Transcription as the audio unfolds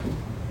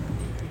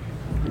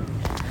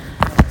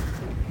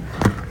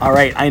All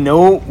right, I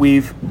know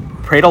we've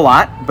prayed a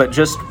lot, but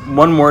just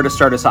one more to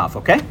start us off,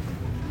 okay?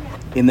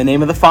 In the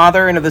name of the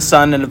Father, and of the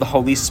Son, and of the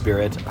Holy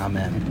Spirit,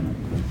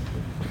 amen.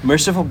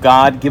 Merciful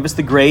God, give us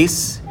the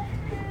grace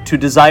to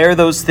desire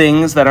those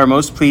things that are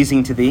most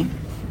pleasing to Thee,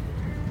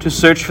 to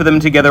search for them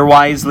together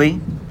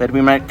wisely, that we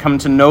might come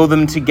to know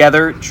them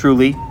together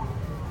truly,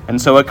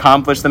 and so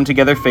accomplish them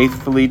together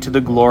faithfully to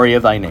the glory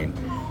of Thy name.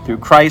 Through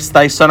Christ,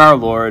 Thy Son, our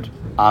Lord.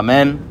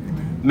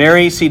 Amen.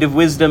 Mary, seat of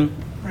wisdom,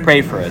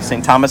 pray for us.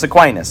 St. Thomas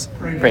Aquinas,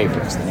 pray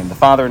for us. In the name of the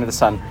Father, and of the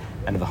Son,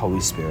 and of the Holy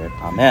Spirit.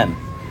 Amen.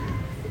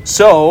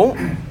 So,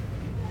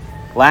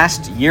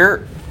 last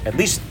year, at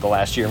least the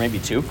last year, maybe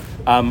two,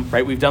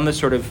 right, we've done this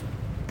sort of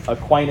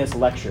Aquinas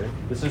lecture.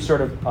 This is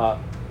sort of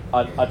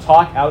a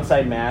talk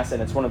outside Mass,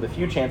 and it's one of the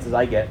few chances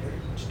I get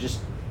to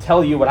just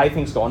tell you what I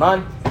think's going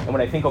on and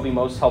what I think will be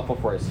most helpful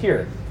for us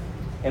here.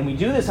 And we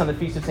do this on the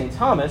Feast of St.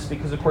 Thomas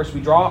because, of course,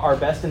 we draw our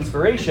best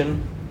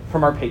inspiration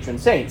from our patron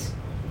saints.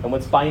 And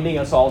what's binding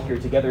us all here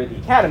together at the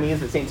Academy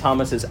is that St.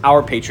 Thomas is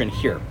our patron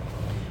here.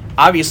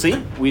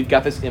 Obviously, we've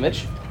got this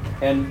image,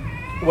 and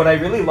what I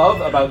really love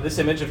about this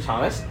image of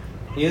Thomas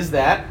is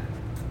that,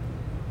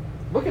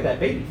 look at that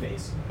baby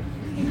face.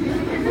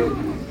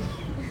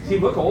 Does he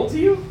look old to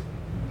you?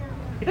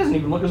 He doesn't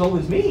even look as old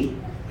as me.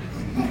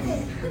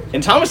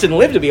 And Thomas didn't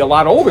live to be a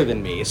lot older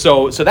than me,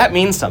 so that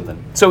means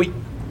something. So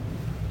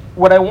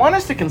what I want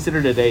us to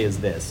consider today is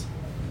this.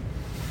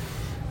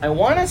 I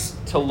want us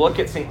to look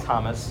at St.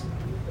 Thomas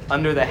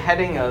under the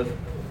heading of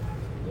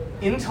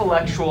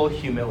intellectual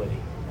humility.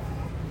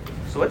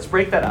 So let's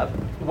break that up.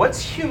 What's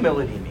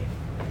humility mean?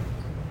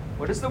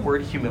 What does the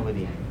word humility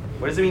mean?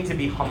 What does it mean to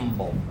be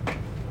humble?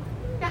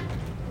 Yeah.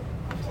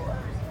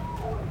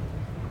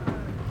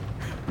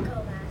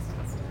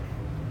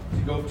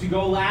 To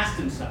go last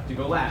and stuff. To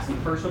go last. And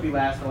first will be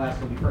last, and the last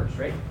will be first,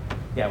 right?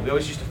 Yeah, we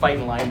always used to fight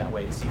in line that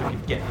way to see who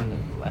could get in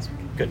the last.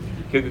 Good.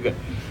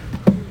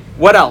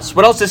 What else?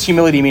 What else does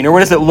humility mean, or what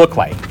does it look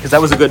like? Because that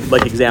was a good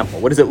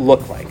example. What does it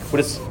look like? What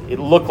does it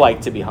look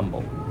like to be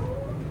humble?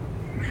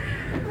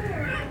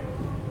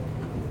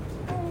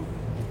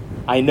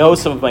 I know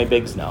some of my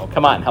bigs know.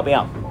 Come on, help me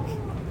out.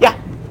 Yeah.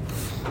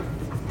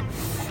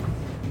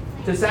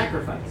 To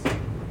sacrifice.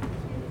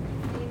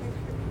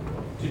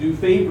 To do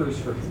favors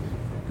for people.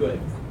 Good.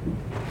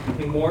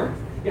 Anything more?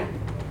 Yeah.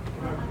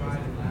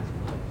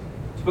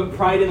 To put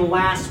pride in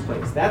last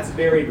place. That's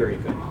very, very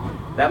good.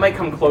 That might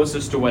come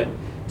closest to what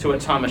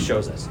Thomas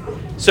shows us.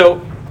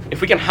 So,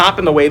 if we can hop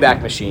in the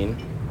Wayback Machine,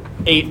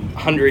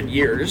 800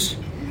 years,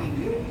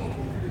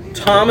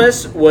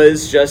 Thomas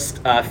was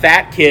just a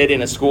fat kid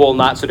in a school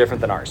not so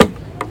different than ours.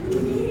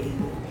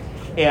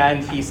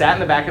 And he sat in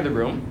the back of the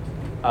room.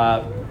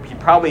 He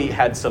probably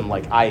had some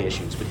eye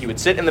issues, but he would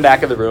sit in the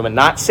back of the room and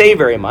not say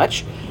very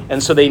much.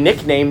 And so they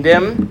nicknamed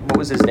him, what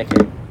was his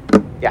nickname?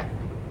 Yeah.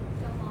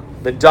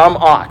 The Dumb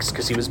Ox,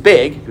 because he was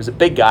big. He was a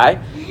big guy,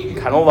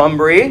 kind of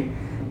lumbery,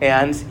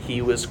 and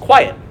he was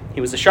quiet. He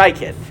was a shy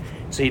kid,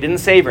 so he didn't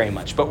say very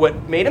much. But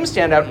what made him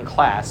stand out in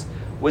class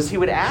was he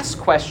would ask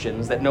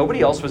questions that nobody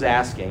else was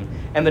asking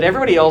and that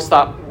everybody else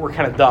thought were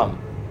kind of dumb.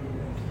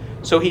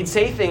 So he'd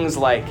say things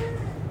like,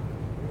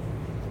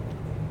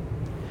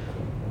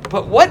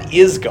 but what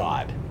is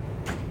God?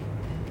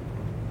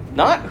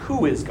 Not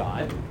who is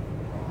God.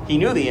 He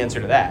knew the answer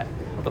to that.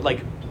 But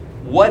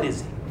what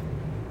is he?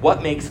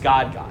 What makes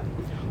God God?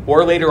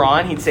 Or later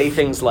on, he'd say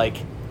things like,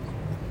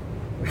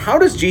 how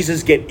does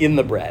Jesus get in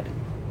the bread?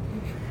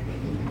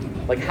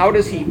 How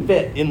does he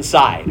fit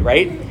inside,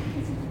 right?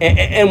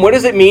 And what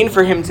does it mean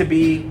for him to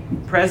be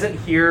present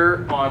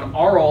here on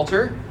our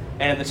altar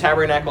and in the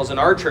tabernacles in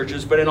our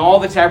churches, but in all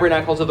the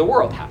tabernacles of the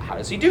world? How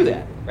does he do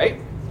that,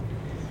 right?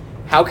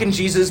 How can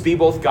Jesus be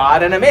both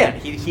God and a man?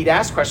 He'd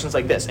ask questions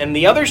like this. And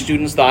the other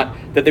students thought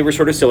that they were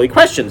sort of silly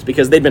questions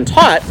because they'd been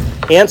taught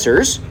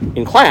answers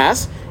in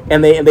class,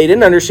 and they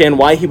didn't understand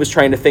why he was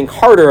trying to think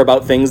harder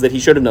about things that he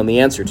should have known the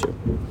answer to.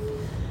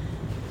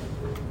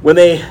 When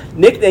they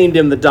nicknamed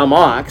him the Dumb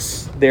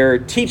Ox, their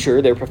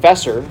teacher, their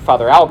professor,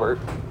 Father Albert,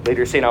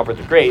 later St. Albert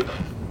the Great,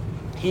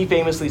 he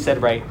famously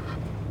said, right,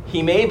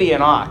 he may be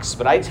an ox,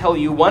 but I tell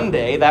you one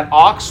day that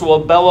ox will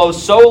bellow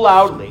so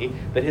loudly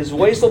that his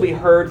voice will be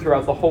heard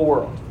throughout the whole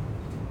world.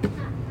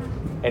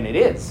 And it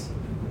is.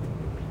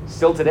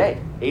 Still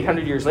today,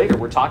 800 years later,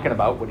 we're talking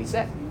about what he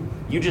said.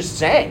 You just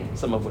sang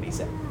some of what he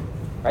said,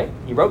 right?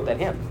 He wrote that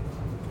hymn.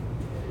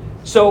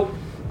 So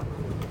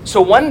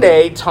one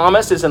day,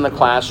 Thomas is in the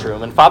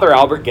classroom, and Father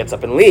Albert gets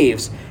up and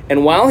leaves.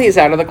 And while he's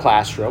out of the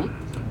classroom,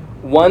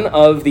 one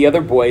of the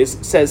other boys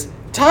says,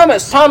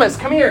 Thomas,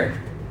 come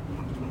here.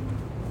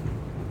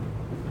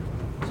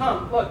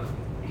 Tom, look.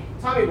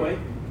 Tommy boy.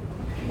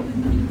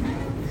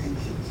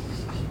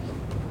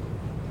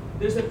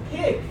 There's a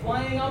pig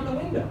flying out the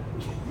window.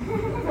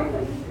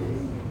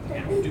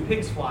 Do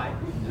pigs fly?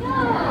 No.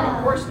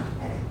 Of course not.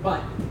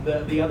 But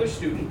the other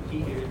student,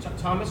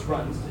 Thomas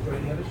runs to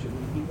join the other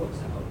student. He looks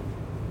out.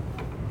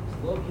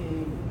 He's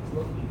looking.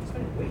 He's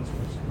spending way too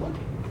much time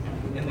looking.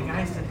 And the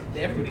guy said,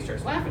 everybody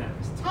starts laughing at him.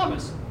 He says,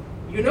 Thomas,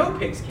 you know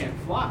pigs can't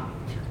fly.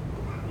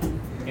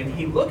 And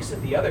he looks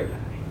at the other guy.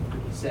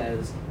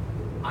 says,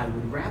 I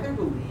would rather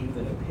believe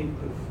that a pig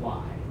could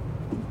fly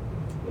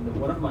than that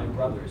one of my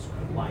brothers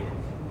could lie to me.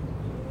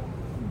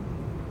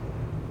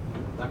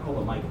 Not called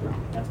a mic drop.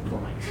 That's before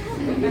mics.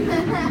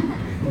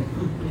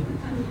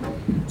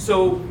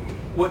 So,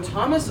 what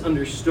Thomas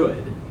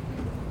understood,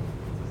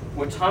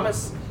 what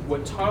Thomas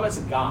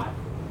got,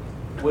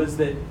 was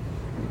that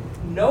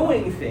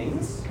knowing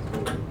things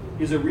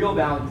is a real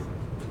value.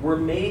 We're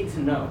made to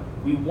know.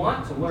 We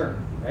want to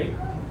learn, right?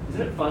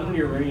 Isn't it fun when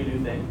you're learning a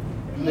new thing?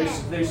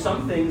 There's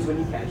some things when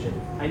you catch it.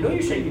 I know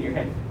you're shaking your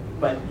head,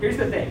 but here's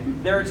the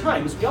thing. There are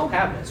times, we all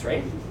have this,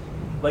 right?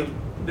 Like,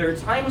 there are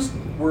times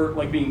we're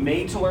like being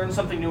made to learn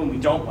something new and we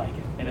don't like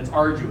it, and it's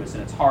arduous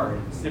and it's hard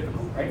and it's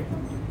difficult, right?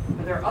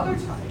 But there are other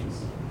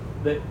times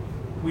that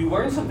we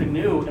learn something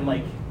new and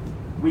like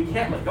we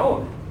can't let go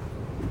of it,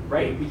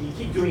 right? You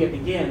keep doing it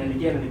again and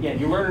again and again.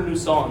 You learn a new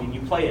song and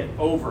you play it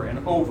over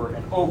and over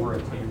and over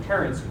until your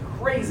parents are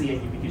crazy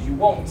at you because you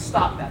won't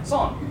stop that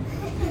song.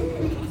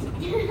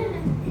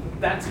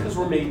 That's because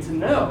we're made to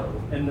know,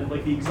 and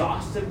like the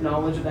exhaustive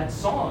knowledge of that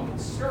song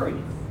is stirring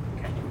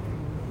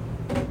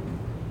it.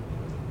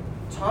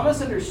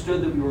 Thomas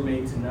understood that we were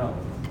made to know,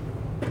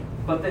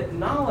 but that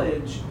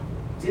knowledge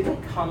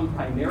didn't come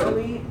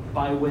primarily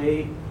by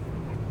way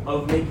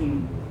of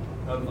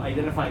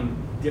identifying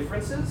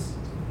differences,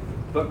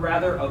 but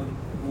rather of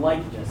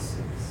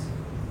likenesses.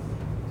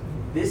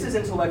 This is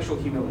intellectual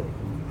humility.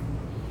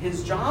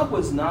 His job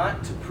was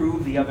not to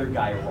prove the other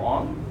guy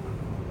wrong.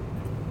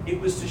 It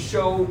was to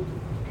show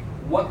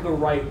what the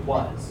right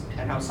was,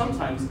 and how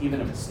sometimes even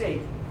a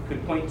mistake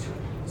could point to it.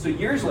 So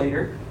years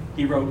later,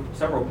 he wrote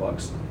several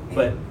books,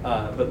 but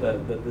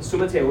the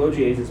Summa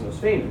Theologiae is his most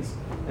famous.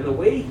 And the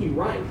way he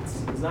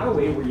writes is not a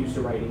way we're used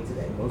to writing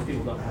today. Most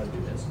people don't know how to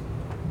do this.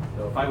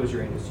 So if I was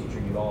your English teacher,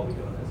 you'd all be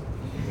doing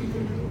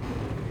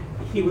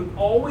this. He would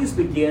always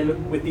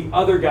begin with the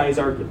other guy's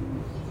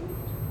argument.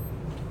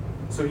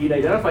 So he'd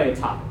identify a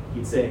topic.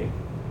 He'd say,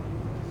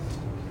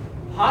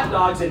 hot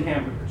dogs and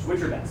hamburgers,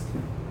 which are best?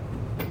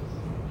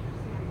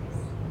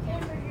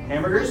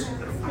 Hamburgers?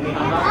 Any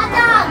hot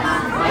dogs?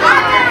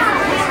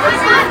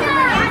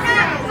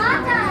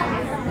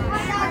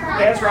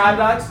 Hands for hot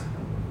dogs?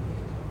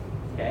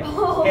 Okay.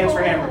 Hands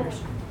for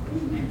hamburgers.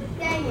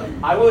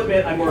 I will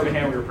admit I'm more of a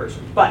hamburger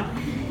person, but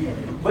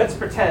let's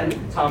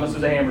pretend Thomas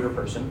was a hamburger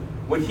person.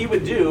 What he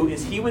would do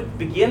is he would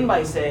begin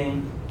by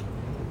saying,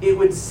 it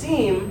would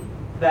seem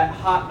that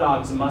hot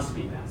dogs must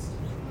be best,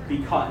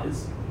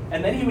 because,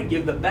 and then he would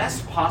give the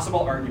best possible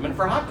argument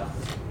for hot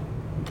dogs.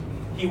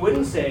 He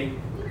wouldn't say,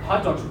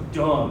 hot dogs are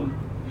dumb.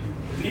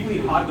 People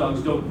eat hot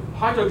dogs don't.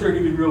 Hot dogs aren't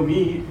even real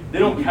meat. They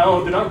don't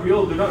count. They're not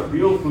real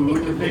food.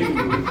 They're fake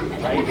food,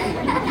 right?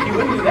 He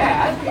wouldn't do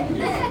that.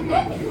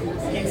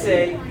 He'd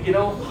say,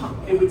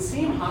 it would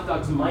seem hot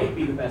dogs might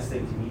be the best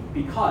thing to eat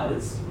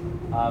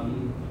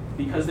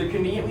because they're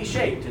conveniently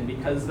shaped, and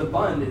because the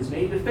bun is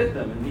made to fit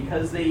them, and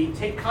because they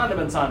take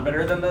condiments on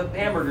better than the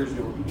hamburgers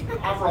do. You can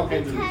offer all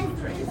kinds of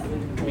reasons,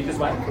 right? Because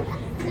what?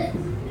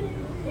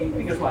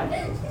 Because what?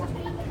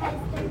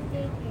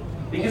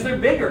 Because they're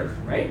bigger,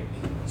 right?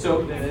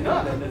 So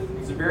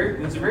it's a very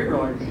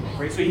real argument,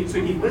 right? So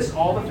he'd list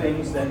all the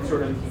things that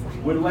sort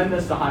of would lend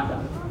us to hot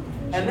dogs,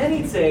 and then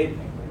he'd say,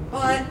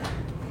 but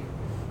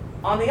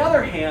on the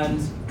other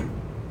hand,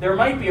 there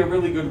might be a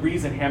really good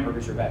reason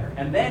hamburgers are better,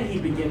 and then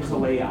he'd begin to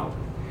lay out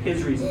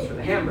his reasons for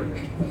the hamburger,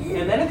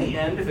 and then at the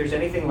end, if there's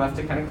anything left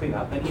to kind of clean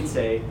up, then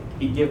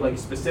he'd give like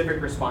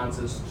specific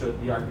responses to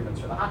the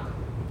arguments for the hot dog.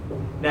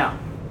 Now,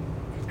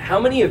 how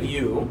many of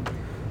you,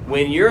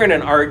 when you're in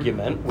an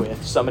argument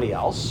with somebody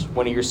else,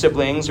 one of your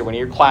siblings or one of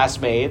your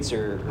classmates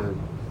or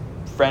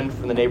friend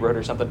from the neighborhood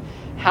or something,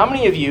 how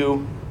many of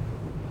you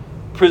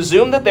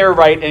presume that they're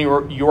right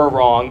and you're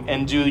wrong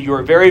and do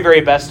your very,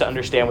 very best to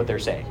understand what they're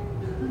saying?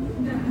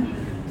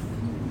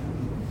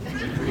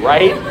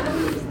 Right?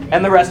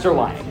 And the rest are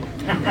lying.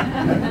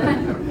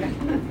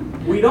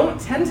 We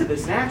don't tend to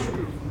this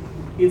naturally.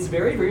 It's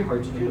very, very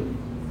hard to do.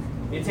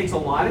 It takes a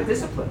lot of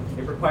discipline.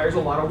 It requires a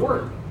lot of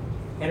work.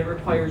 And it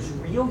requires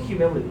real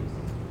humility,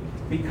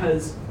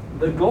 because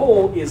the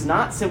goal is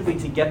not simply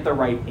to get the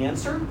right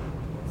answer,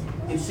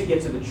 it's to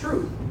get to the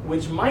truth,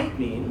 which might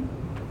mean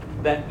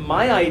that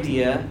my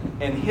idea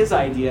and his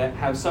idea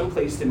have some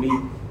place to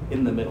meet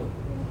in the middle.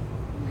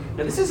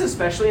 Now, this is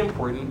especially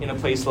important in a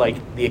place like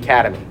the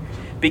academy,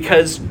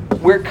 because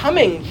we're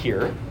coming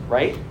here,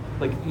 right?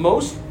 Like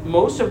most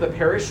of the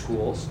parish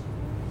schools,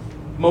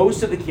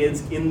 most of the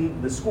kids in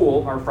the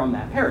school are from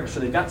that parish, so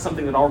they've got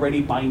something that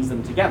already binds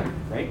them together,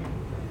 right?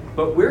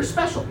 But we're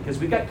special because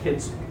we've got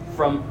kids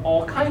from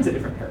all kinds of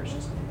different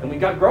parishes. And we've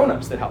got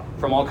grown-ups that help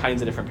from all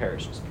kinds of different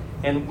parishes.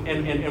 And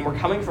we're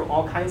coming from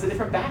all kinds of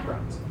different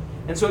backgrounds.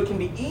 And so it can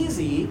be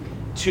easy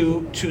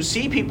to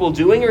see people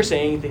doing or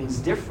saying things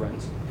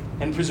different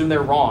and presume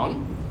they're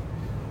wrong.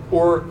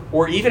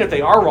 Or even if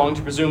they are wrong,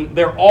 to presume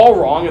they're all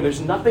wrong and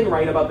there's nothing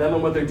right about them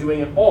and what they're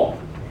doing at all.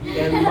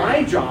 And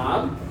my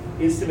job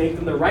is to make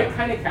them the right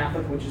kind of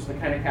Catholic, which is the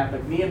kind of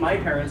Catholic me and my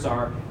parents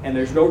are, and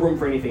there's no room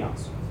for anything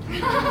else.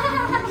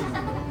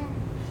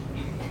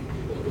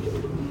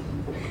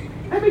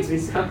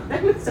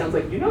 That sounds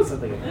like you know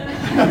something about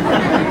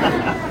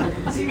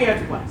it. See me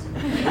after class.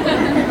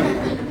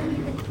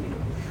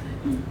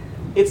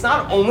 It's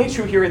not only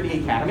true here at the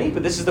Academy,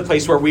 but this is the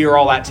place where we are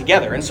all at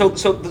together. And so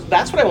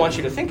that's what I want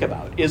you to think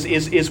about,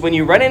 is when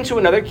you run into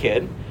another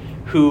kid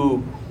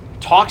who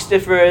talks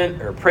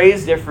different or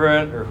prays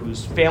different or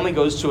whose family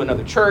goes to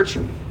another church,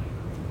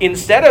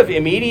 instead of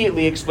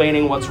immediately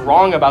explaining what's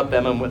wrong about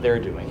them and what they're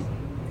doing,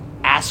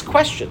 ask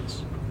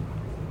questions.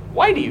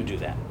 Why do you do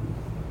that?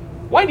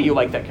 Why do you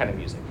like that kind of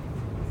music?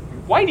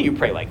 Why do you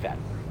pray like that?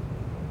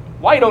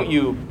 Why don't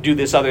you do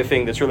this other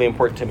thing that's really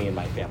important to me and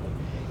my family?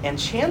 And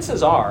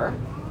chances are,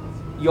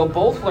 you'll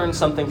both learn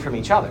something from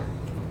each other.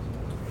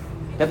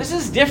 Now, this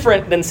is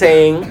different than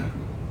saying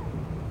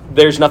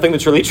there's nothing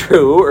that's really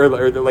true, or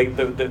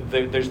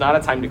there's not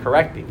a time to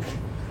correct people.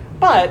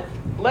 But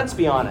let's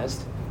be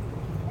honest,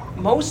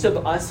 most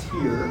of us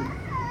here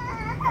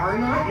are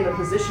not in a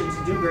position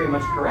to do very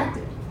much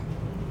correcting.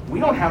 We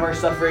don't have our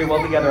stuff very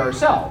well together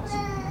ourselves.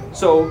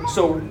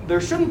 So there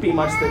shouldn't be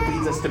much that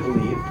leads us to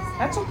believe.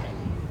 That's okay.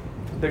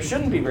 There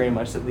shouldn't be very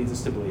much that leads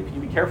us to believe. You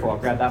be careful, I'll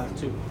grab that one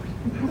too.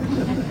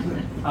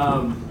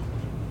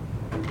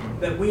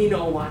 That we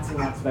know lots and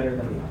lots better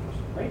than the others,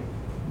 right?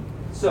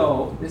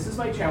 So this is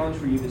my challenge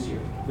for you this year,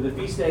 for the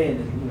feast day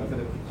and for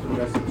the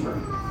rest of the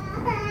term.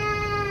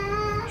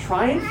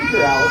 Try and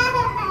figure out.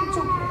 It's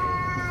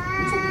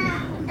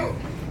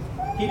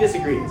okay. He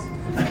disagrees.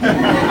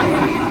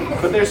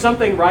 But there's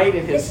something right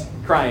in his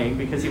crying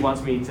because he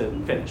wants me to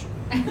finish.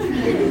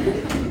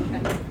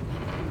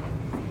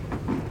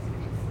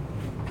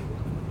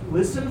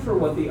 Listen for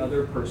what the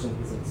other person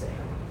isn't saying.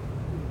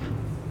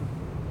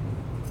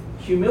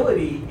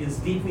 Humility is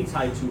deeply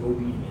tied to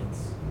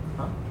obedience.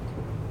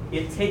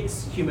 It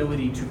takes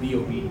humility to be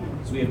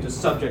obedient. So we have to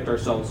subject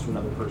ourselves to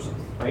another person,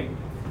 right?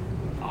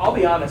 I'll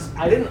be honest,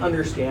 I didn't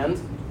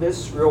understand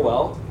this real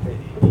well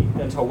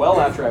until well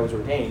after I was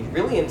ordained,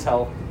 really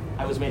until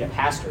I was made a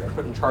pastor and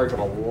put in charge of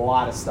a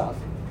lot of stuff.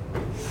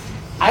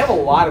 I have a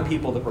lot of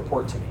people that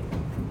report to me.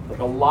 Like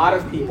a lot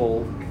of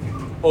people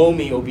owe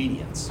me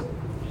obedience.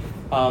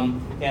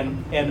 And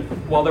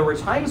while there were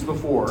times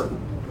before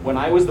when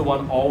I was the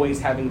one always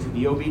having to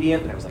be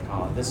obedient, and I was like,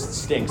 oh, this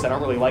stinks, I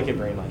don't really like it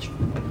very much.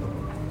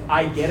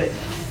 I get it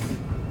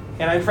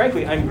now.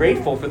 And I'm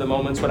grateful for the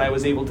moments when I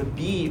was able to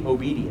be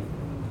obedient.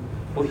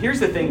 Well, here's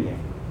the thing, gang.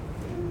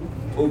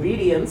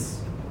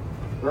 Obedience,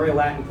 where are my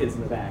Latin kids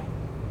in the back?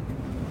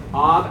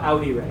 Ob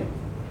audire.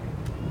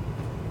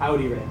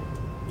 Audire.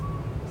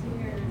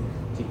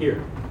 To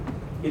hear.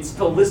 It's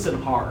to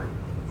listen hard.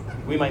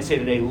 We might say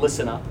today,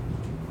 listen up.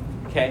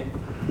 Okay?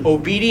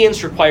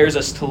 Obedience requires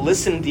us to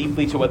listen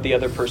deeply to what the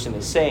other person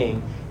is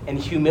saying, and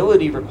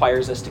humility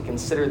requires us to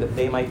consider that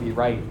they might be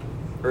right,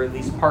 or at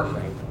least part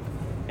right,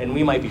 and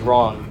we might be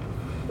wrong,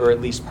 or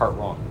at least part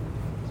wrong.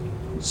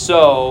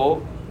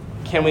 So,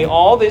 can we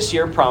all this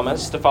year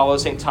promise to follow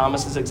St.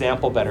 Thomas's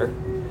example better,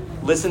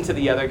 listen to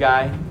the other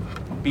guy,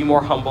 be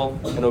more humble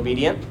and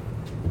obedient?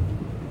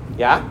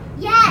 Yeah?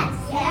 Yes.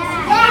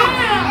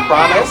 Yes.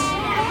 Promise?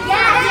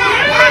 Yes.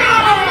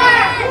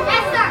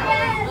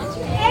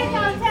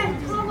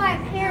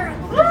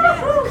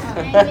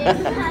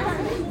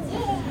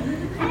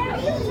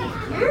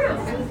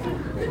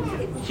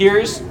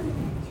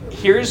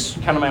 Here's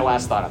kind of my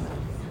last thought on that.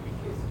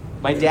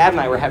 My dad and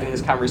I were having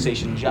this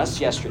conversation just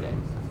yesterday.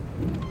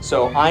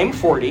 So I'm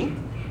 40,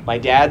 my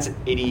dad's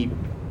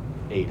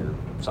 88 or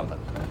something.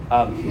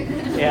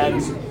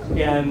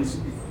 And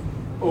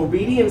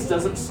obedience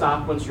doesn't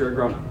stop once you're a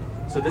grown-up.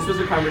 So this was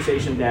a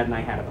conversation Dad and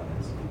I had about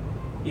this.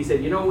 He said,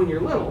 when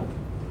you're little,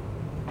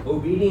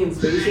 obedience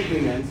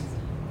basically meant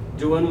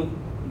doing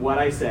what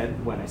I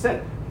said when I said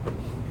it.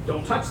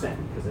 Don't touch that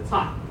because it's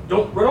hot.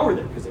 Don't run over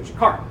there because there's a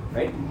car,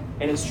 right?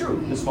 And it's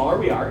true. The smaller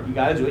we are, you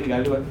got to do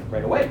it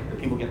right away or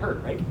people get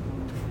hurt, right?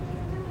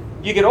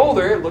 You get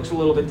older, it looks a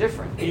little bit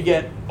different. You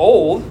get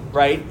old,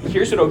 right?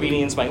 Here's what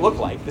obedience might look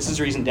like. This is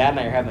the reason Dad and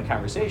I are having the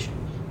conversation.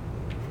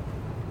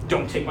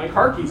 Don't take my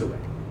car keys away.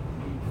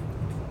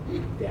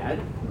 Dad,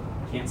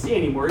 can't see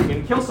anymore, you're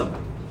going to kill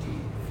somebody.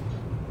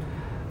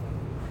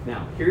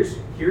 Now, here's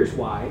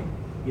why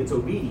it's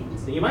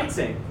obedience. Now, you might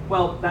say,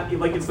 well,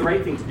 it's the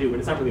right thing to do, but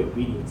it's not really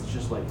obedience. It's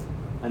just like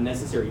a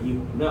necessary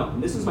evil. No,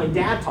 and this is my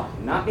dad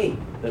talking, not me.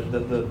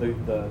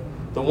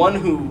 The one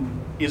who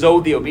is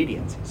owed the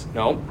obedience.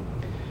 No.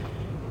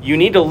 You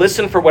need to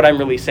listen for what I'm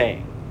really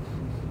saying.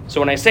 So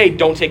when I say,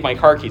 don't take my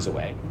car keys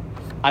away,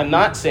 I'm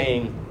not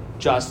saying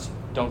just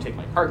don't take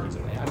my car keys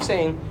away. I'm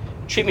saying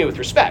treat me with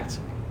respect.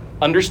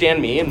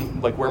 Understand me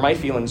and where my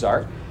feelings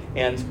are.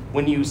 And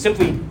when you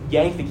simply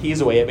yank the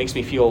keys away, it makes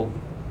me feel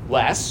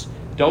less.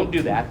 Don't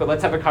do that, but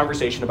let's have a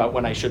conversation about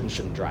when I should and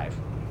shouldn't drive.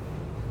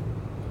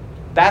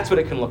 That's what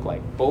it can look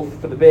like, both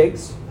for the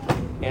bigs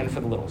and for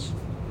the littles.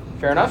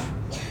 Fair enough?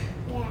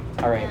 Yeah.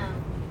 All right.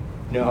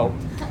 No.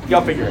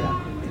 Y'all figure it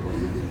out.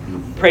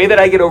 Pray that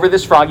I get over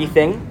this froggy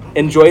thing.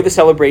 Enjoy the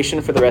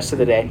celebration for the rest of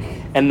the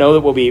day, and know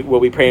that we'll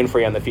be praying for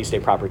you on the feast day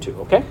proper too.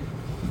 Okay?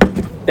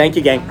 Thank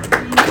you, gang.